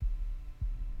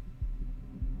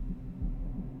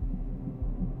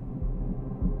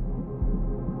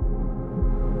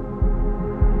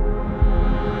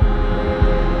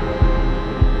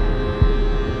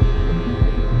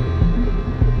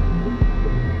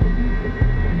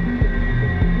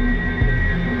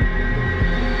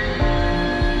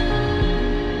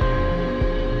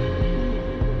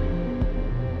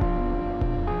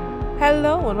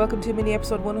and welcome to mini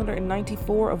episode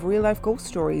 194 of Real Life Ghost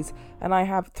Stories, and I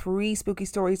have 3 spooky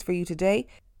stories for you today,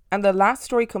 and the last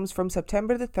story comes from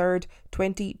September the 3rd,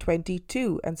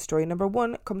 2022, and story number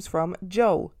 1 comes from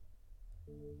Joe.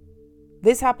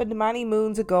 This happened many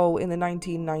moons ago in the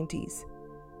 1990s.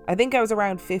 I think I was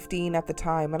around 15 at the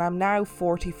time, and I'm now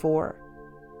 44.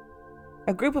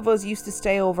 A group of us used to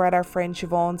stay over at our friend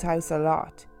Siobhan's house a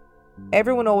lot.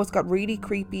 Everyone always got really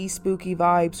creepy, spooky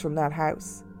vibes from that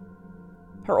house.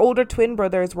 Her older twin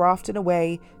brothers were often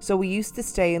away, so we used to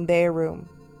stay in their room.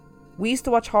 We used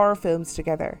to watch horror films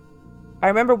together. I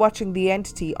remember watching The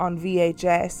Entity on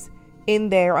VHS in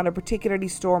there on a particularly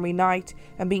stormy night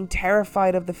and being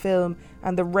terrified of the film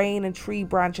and the rain and tree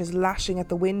branches lashing at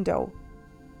the window.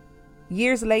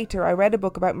 Years later, I read a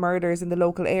book about murders in the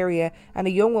local area, and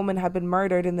a young woman had been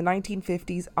murdered in the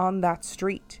 1950s on that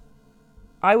street.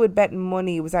 I would bet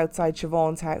money it was outside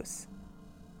Siobhan's house.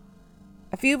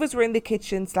 A few of us were in the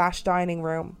kitchen/dining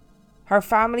room. Her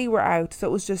family were out, so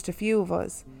it was just a few of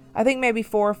us. I think maybe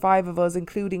 4 or 5 of us,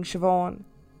 including Siobhan.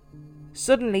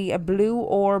 Suddenly, a blue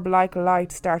orb-like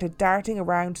light started darting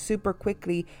around super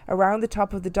quickly around the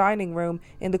top of the dining room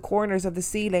in the corners of the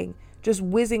ceiling, just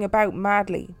whizzing about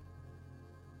madly.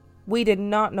 We did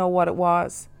not know what it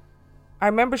was. I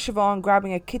remember Siobhan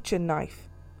grabbing a kitchen knife.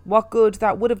 What good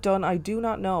that would have done, I do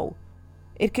not know.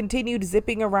 It continued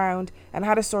zipping around and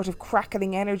had a sort of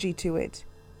crackling energy to it.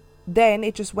 Then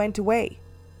it just went away.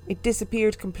 It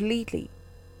disappeared completely.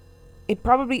 It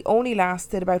probably only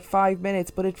lasted about 5 minutes,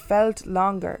 but it felt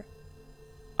longer.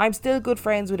 I'm still good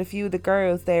friends with a few of the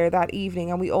girls there that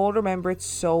evening, and we all remember it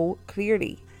so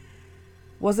clearly.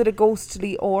 Was it a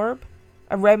ghostly orb?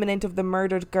 A remnant of the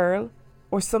murdered girl?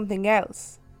 Or something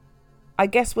else? I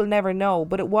guess we'll never know,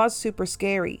 but it was super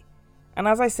scary. And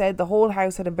as I said, the whole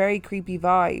house had a very creepy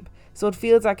vibe, so it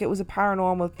feels like it was a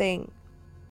paranormal thing.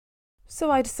 So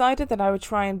I decided that I would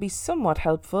try and be somewhat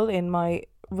helpful in my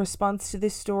response to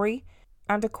this story,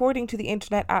 and according to the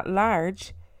internet at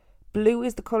large, blue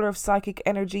is the colour of psychic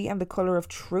energy and the colour of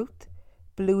truth.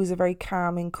 Blue is a very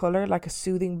calming colour, like a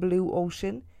soothing blue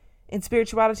ocean. In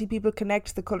spirituality, people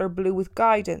connect the colour blue with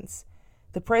guidance.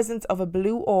 The presence of a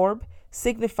blue orb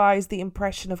signifies the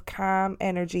impression of calm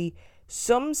energy.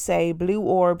 Some say blue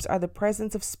orbs are the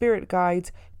presence of spirit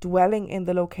guides dwelling in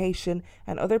the location,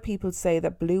 and other people say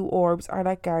that blue orbs are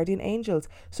like guardian angels.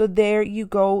 So there you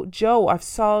go, Joe, I've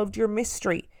solved your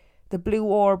mystery. The blue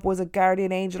orb was a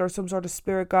guardian angel or some sort of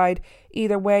spirit guide.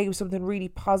 Either way, it was something really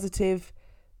positive.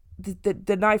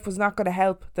 The knife was not going to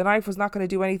help. The knife was not going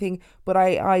to do anything, but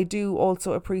I do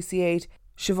also appreciate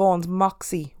Siobhan's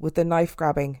moxie with the knife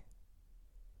grabbing.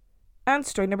 And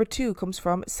story number 2 comes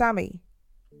from Sammy.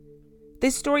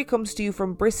 This story comes to you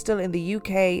from Bristol in the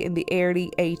UK in the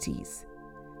early 80s.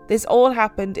 This all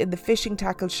happened in the fishing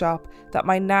tackle shop that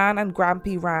my nan and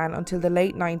grampy ran until the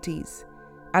late 90s,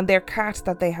 and their cat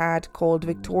that they had called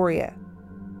Victoria.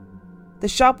 The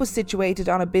shop was situated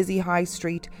on a busy high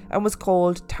street and was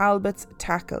called Talbot's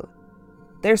Tackle.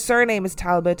 Their surname is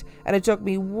Talbot, and it took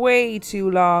me way too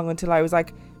long until I was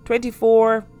like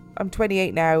 24, I'm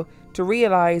 28 now, to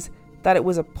realise that it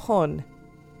was a pun.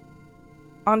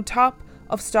 On top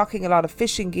of stocking a lot of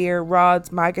fishing gear,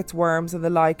 rods, maggots, worms and the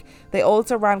like, they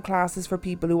also ran classes for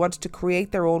people who wanted to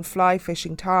create their own fly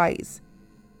fishing ties.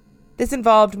 This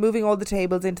involved moving all the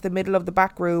tables into the middle of the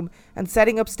back room and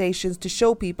setting up stations to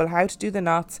show people how to do the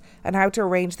knots and how to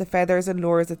arrange the feathers and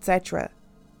lures, etc.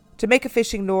 To make a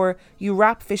fishing lure, you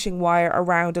wrap fishing wire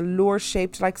around a lure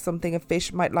shaped like something a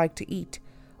fish might like to eat,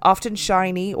 often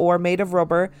shiny or made of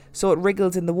rubber so it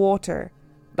wriggles in the water,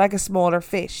 like a smaller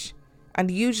fish, and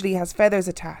usually has feathers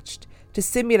attached to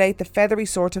simulate the feathery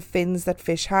sort of fins that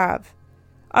fish have.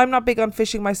 I'm not big on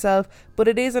fishing myself, but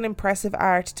it is an impressive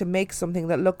art to make something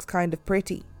that looks kind of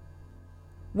pretty.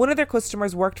 One of their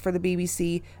customers worked for the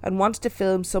BBC and wanted to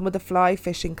film some of the fly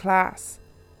fishing class.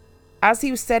 As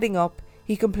he was setting up,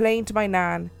 he complained to my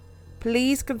nan,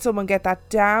 "Please can someone get that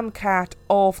damn cat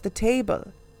off the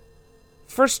table?"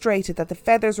 Frustrated that the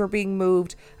feathers were being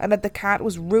moved and that the cat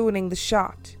was ruining the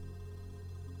shot.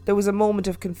 There was a moment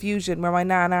of confusion where my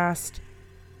nan asked,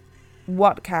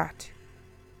 "What cat?"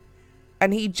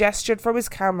 And he gestured from his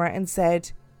camera and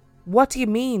said, "What do you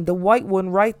mean, the white one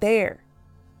right there?"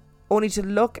 Only to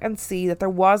look and see that there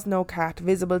was no cat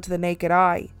visible to the naked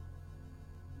eye.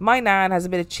 My nan has a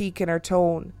bit of cheek in her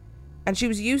tone, and she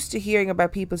was used to hearing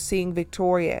about people seeing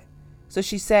Victoria, so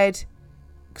she said,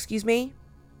 "Excuse me?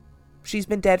 She's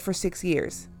been dead for 6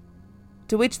 years."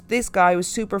 To which this guy was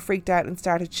super freaked out and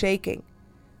started shaking.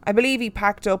 I believe he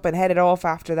packed up and headed off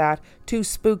after that, too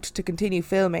spooked to continue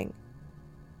filming.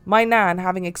 My nan,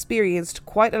 having experienced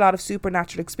quite a lot of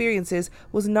supernatural experiences,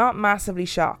 was not massively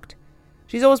shocked.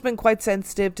 She's always been quite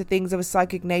sensitive to things of a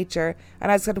psychic nature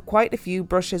and has had quite a few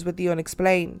brushes with the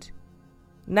unexplained.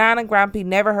 Nan and Grampy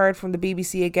never heard from the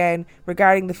BBC again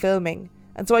regarding the filming,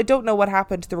 and so I don't know what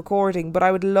happened to the recording, but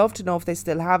I would love to know if they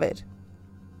still have it.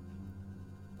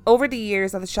 Over the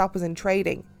years that the shop was in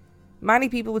trading, many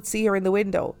people would see her in the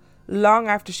window, long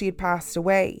after she had passed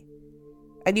away.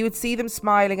 And you would see them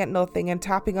smiling at nothing and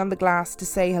tapping on the glass to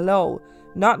say hello,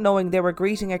 not knowing they were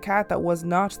greeting a cat that was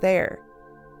not there.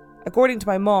 According to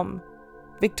my mum,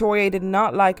 Victoria did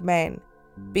not like men,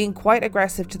 being quite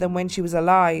aggressive to them when she was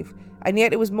alive, and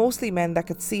yet it was mostly men that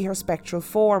could see her spectral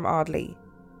form oddly.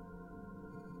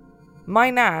 My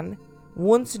nan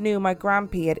once knew my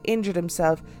Grampy had injured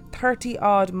himself 30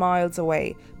 odd miles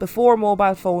away before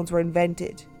mobile phones were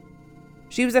invented.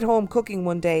 She was at home cooking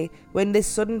one day when this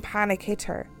sudden panic hit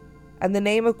her, and the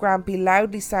name of Grampy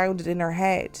loudly sounded in her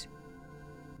head.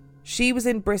 She was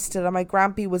in Bristol and my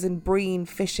Grampy was in Breen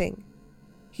fishing.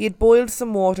 He had boiled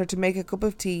some water to make a cup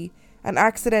of tea and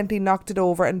accidentally knocked it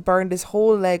over and burned his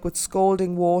whole leg with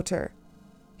scalding water.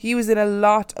 He was in a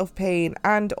lot of pain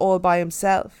and all by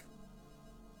himself.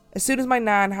 As soon as my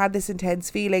nan had this intense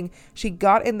feeling, she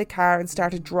got in the car and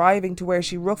started driving to where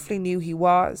she roughly knew he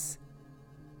was.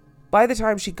 By the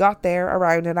time she got there,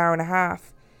 around an hour and a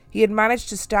half, he had managed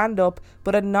to stand up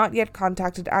but had not yet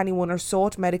contacted anyone or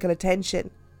sought medical attention.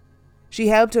 She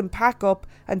helped him pack up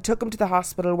and took him to the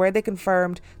hospital where they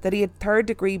confirmed that he had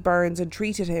third-degree burns and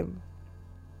treated him.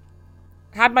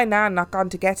 Had my nan not gone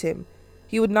to get him,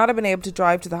 he would not have been able to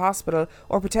drive to the hospital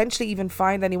or potentially even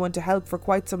find anyone to help for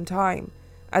quite some time,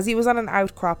 as he was on an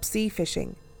outcrop sea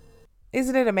fishing.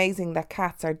 Isn't it amazing that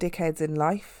cats are dickheads in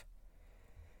life?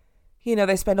 You know,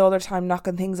 they spend all their time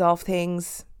knocking things off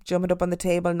things, jumping up on the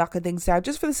table, knocking things down,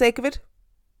 just for the sake of it,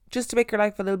 just to make your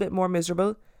life a little bit more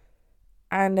miserable.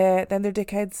 And then they're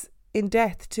dickheads in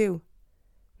death too,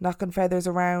 knocking feathers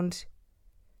around,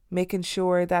 making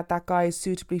sure that that guy is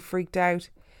suitably freaked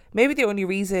out. Maybe the only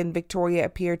reason Victoria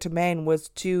appeared to men was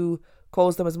to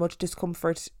cause them as much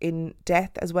discomfort in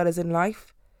death as well as in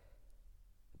life.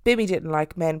 Bimmy didn't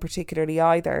like men particularly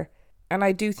either, and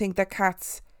I do think that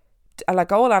cats,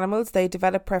 like all animals, they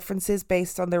develop preferences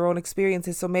based on their own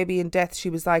experiences. So maybe in death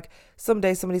she was like,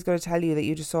 someday somebody's going to tell you that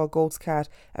you just saw a ghost cat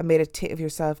and made a tit of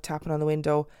yourself tapping on the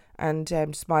window and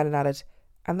smiling at it,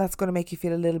 and that's going to make you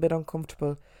feel a little bit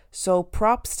uncomfortable. So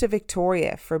props to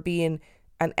Victoria for being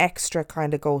an extra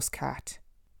kind of ghost cat.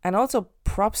 And also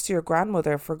props to your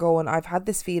grandmother for going, I've had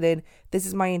this feeling, this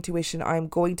is my intuition, I'm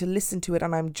going to listen to it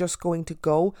and I'm just going to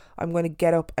go. I'm going to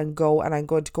get up and go, and I'm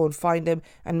going to go and find him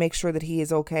and make sure that he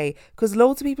is okay. Because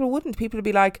loads of people wouldn't. People would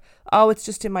be like, oh, it's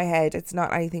just in my head, it's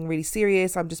not anything really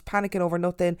serious, I'm just panicking over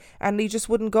nothing, and he just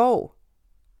wouldn't go.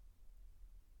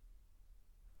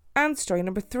 And story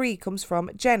number 3 comes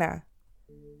from Jenna.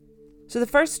 So the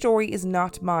first story is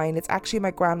not mine, it's actually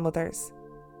my grandmother's.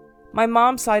 My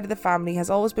mom's side of the family has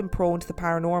always been prone to the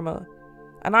paranormal,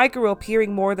 and I grew up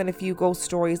hearing more than a few ghost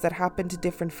stories that happened to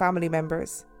different family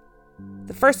members.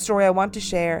 The first story I want to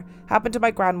share happened to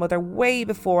my grandmother way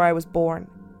before I was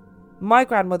born. My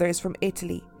grandmother is from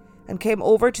Italy and came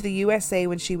over to the USA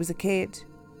when she was a kid.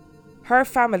 Her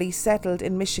family settled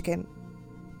in Michigan,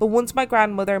 but once my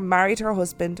grandmother married her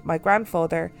husband, my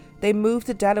grandfather, they moved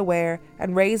to Delaware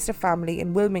and raised a family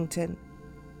in Wilmington.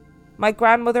 My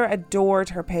grandmother adored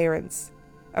her parents,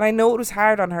 and I know it was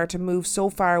hard on her to move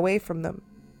so far away from them.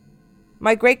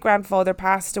 My great-grandfather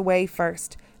passed away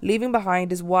first, leaving behind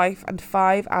his wife and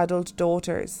 5 adult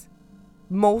daughters.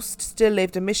 Most still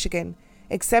lived in Michigan,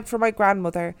 except for my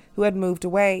grandmother, who had moved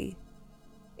away.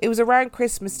 It was around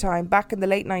Christmas time back in the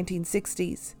late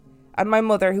 1960s, and my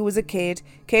mother, who was a kid,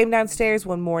 came downstairs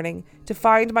one morning to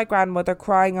find my grandmother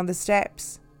crying on the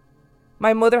steps.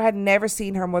 My mother had never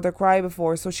seen her mother cry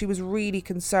before, so she was really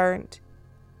concerned.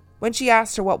 When she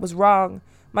asked her what was wrong,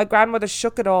 my grandmother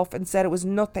shook it off and said it was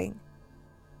nothing.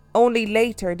 Only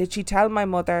later did she tell my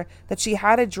mother that she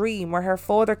had a dream where her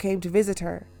father came to visit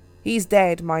her. He's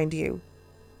dead, mind you.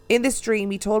 In this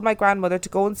dream, he told my grandmother to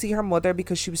go and see her mother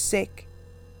because she was sick.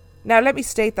 Now let me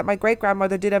state that my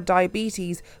great-grandmother did have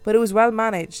diabetes, but it was well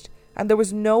managed, and there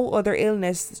was no other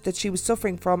illness that she was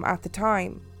suffering from at the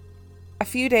time. A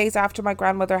few days after my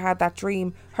grandmother had that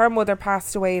dream, her mother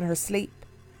passed away in her sleep.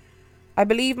 I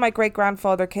believe my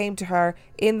great-grandfather came to her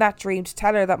in that dream to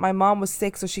tell her that my mom was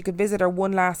sick so she could visit her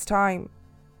one last time.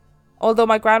 Although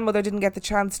my grandmother didn't get the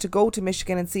chance to go to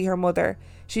Michigan and see her mother,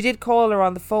 she did call her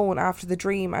on the phone after the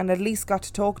dream and at least got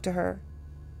to talk to her.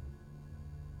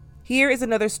 Here is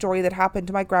another story that happened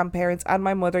to my grandparents and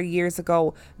my mother years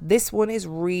ago. This one is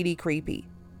really creepy.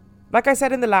 Like I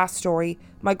said in the last story,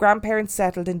 my grandparents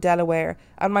settled in Delaware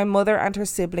and my mother and her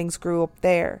siblings grew up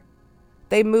there.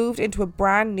 They moved into a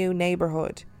brand new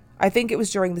neighbourhood, I think it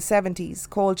was during the 70s,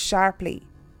 called Sharpley.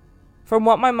 From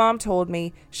what my mom told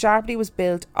me, Sharpley was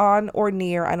built on or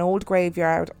near an old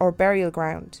graveyard or burial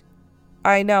ground.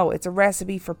 I know, it's a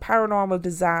recipe for paranormal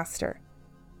disaster.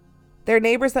 Their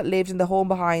neighbours that lived in the home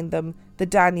behind them, the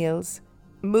Daniels,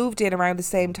 moved in around the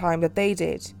same time that they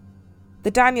did.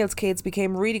 The Daniels kids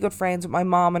became really good friends with my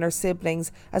mom and her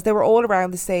siblings as they were all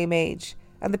around the same age,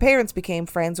 and the parents became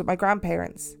friends with my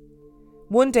grandparents.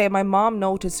 One day my mom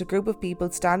noticed a group of people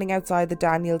standing outside the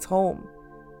Daniels' home.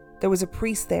 There was a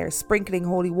priest there sprinkling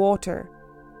holy water.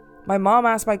 My mom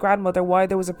asked my grandmother why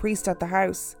there was a priest at the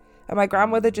house, and my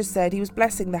grandmother just said he was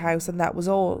blessing the house and that was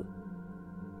all.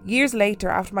 Years later,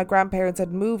 after my grandparents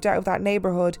had moved out of that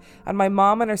neighbourhood and my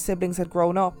mom and her siblings had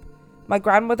grown up, my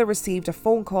grandmother received a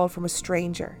phone call from a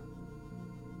stranger.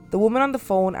 The woman on the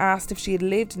phone asked if she had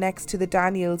lived next to the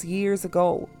Daniels years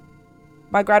ago.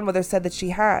 My grandmother said that she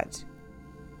had.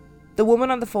 The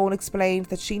woman on the phone explained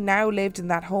that she now lived in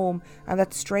that home and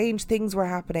that strange things were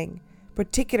happening,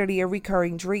 particularly a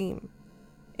recurring dream.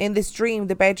 In this dream,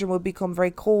 the bedroom would become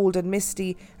very cold and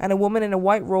misty and a woman in a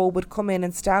white robe would come in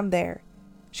and stand there.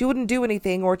 She wouldn't do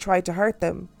anything or try to hurt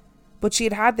them, but she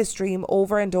had had this dream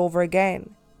over and over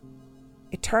again.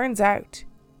 It turns out,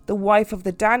 the wife of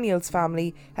the Daniels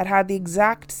family had had the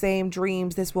exact same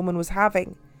dreams this woman was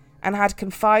having and had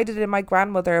confided in my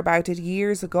grandmother about it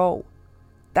years ago.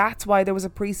 That's why there was a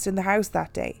priest in the house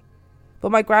that day.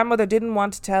 But my grandmother didn't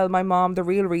want to tell my mom the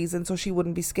real reason so she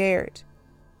wouldn't be scared.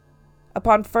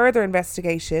 Upon further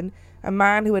investigation, a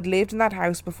man who had lived in that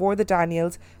house before the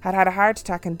Daniels had had a heart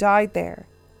attack and died there.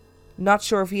 Not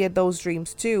sure if he had those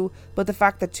dreams too, but the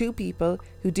fact that two people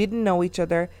who didn't know each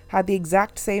other had the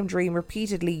exact same dream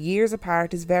repeatedly years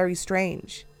apart is very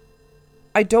strange.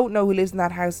 I don't know who lives in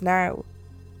that house now,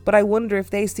 but I wonder if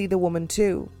they see the woman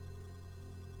too.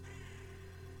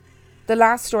 The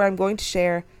last story I'm going to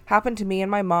share happened to me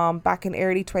and my mom back in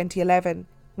early 2011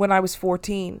 when I was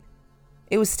 14.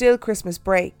 It was still Christmas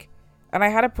break, and I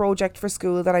had a project for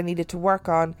school that I needed to work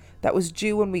on that was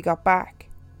due when we got back.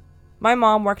 My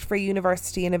mom worked for a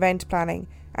university in event planning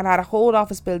and had a whole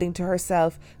office building to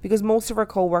herself because most of her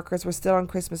co-workers were still on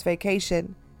Christmas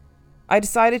vacation. I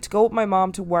decided to go with my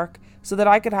mom to work so that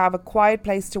I could have a quiet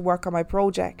place to work on my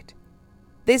project.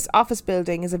 This office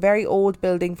building is a very old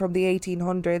building from the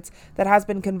 1800s that has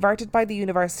been converted by the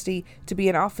university to be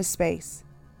an office space.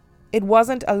 It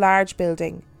wasn't a large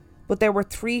building, but there were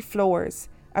 3 floors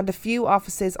and a few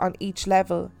offices on each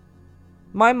level.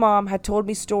 My mom had told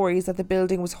me stories that the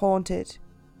building was haunted.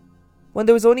 When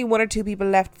there was only 1 or 2 people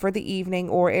left for the evening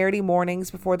or early mornings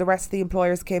before the rest of the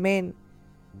employers came in,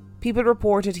 people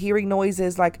reported hearing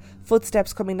noises like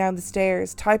footsteps coming down the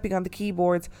stairs, typing on the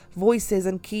keyboards, voices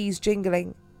and keys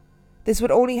jingling. This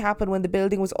would only happen when the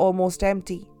building was almost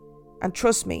empty. And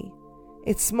trust me,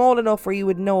 it's small enough where you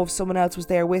would know if someone else was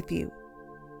there with you.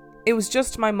 It was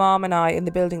just my mom and I in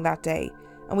the building that day,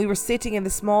 and we were sitting in the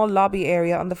small lobby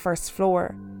area on the first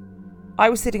floor. I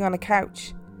was sitting on a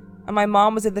couch, and my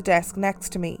mom was at the desk next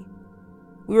to me.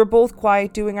 We were both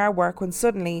quiet doing our work when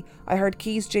suddenly I heard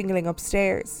keys jingling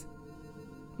upstairs.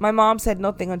 My mom said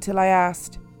nothing until I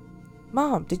asked,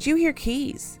 "Mom, did you hear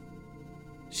keys?"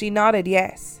 She nodded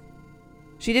yes.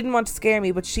 She didn't want to scare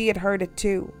me, but she had heard it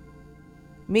too.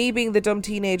 Me, being the dumb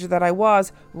teenager that I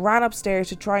was, ran upstairs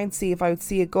to try and see if I would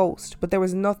see a ghost, but there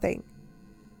was nothing.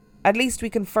 At least we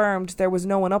confirmed there was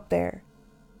no one up there.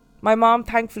 My mom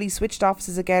thankfully switched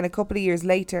offices again a couple of years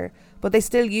later, but they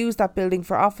still use that building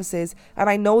for offices, and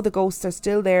I know the ghosts are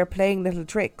still there playing little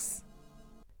tricks.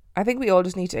 I think we all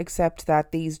just need to accept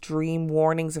that these dream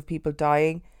warnings of people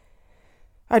dying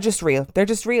are just real. They're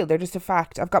just real. They're just a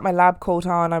fact. I've got my lab coat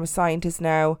on. I'm a scientist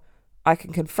now. I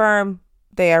can confirm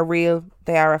they are real.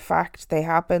 They are a fact. They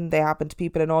happen. They happen to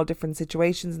people in all different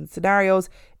situations and scenarios.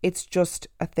 It's just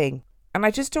a thing. And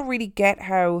I just don't really get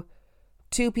how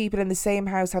 2 people in the same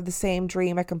house have the same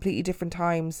dream at completely different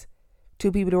times.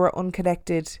 2 people who are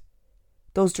unconnected.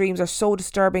 Those dreams are so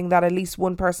disturbing that at least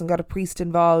one person got a priest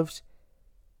involved.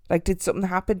 Like, did something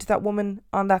happen to that woman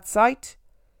on that site?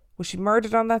 Was she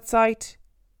murdered on that site?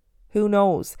 Who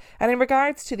knows? And in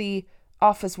regards to the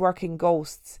office working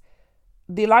ghosts,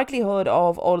 the likelihood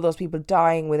of all of those people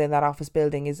dying within that office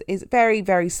building is very,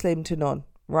 very slim to none,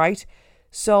 right?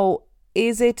 So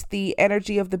is it the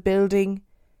energy of the building?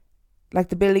 Like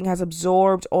the building has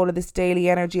absorbed all of this daily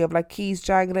energy of like keys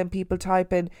jangling, people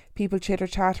typing, people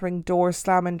chitter-chattering, doors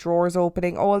slamming, drawers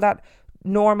opening, all that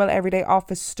normal everyday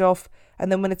office stuff.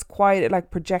 And then when it's quiet, it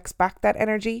like projects back that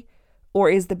energy? Or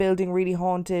is the building really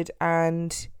haunted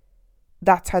and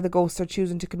that's how the ghosts are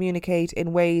choosing to communicate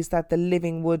in ways that the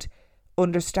living would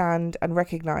understand and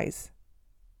recognise?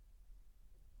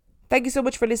 Thank you so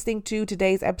much for listening to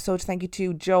today's episode. Thank you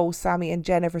to Joe, Sammy and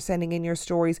Jenna for sending in your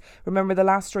stories. Remember, the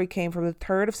last story came from the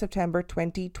 3rd of September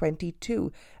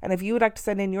 2022. And if you would like to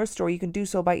send in your story, you can do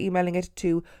so by emailing it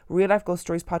to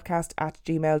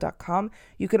reallifeghoststoriespodcast@gmail.com.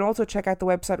 You can also check out the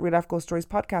website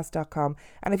reallifeghoststoriespodcast.com.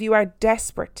 And if you are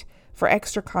desperate for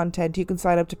extra content, you can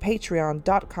sign up to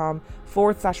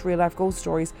patreon.com/Real Life Ghost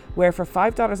Stories, where for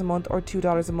 $5 a month or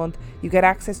 $2 a month, you get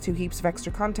access to heaps of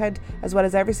extra content, as well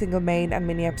as every single main and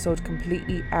mini episode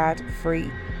completely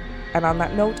ad-free. And on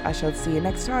that note, I shall see you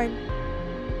next time.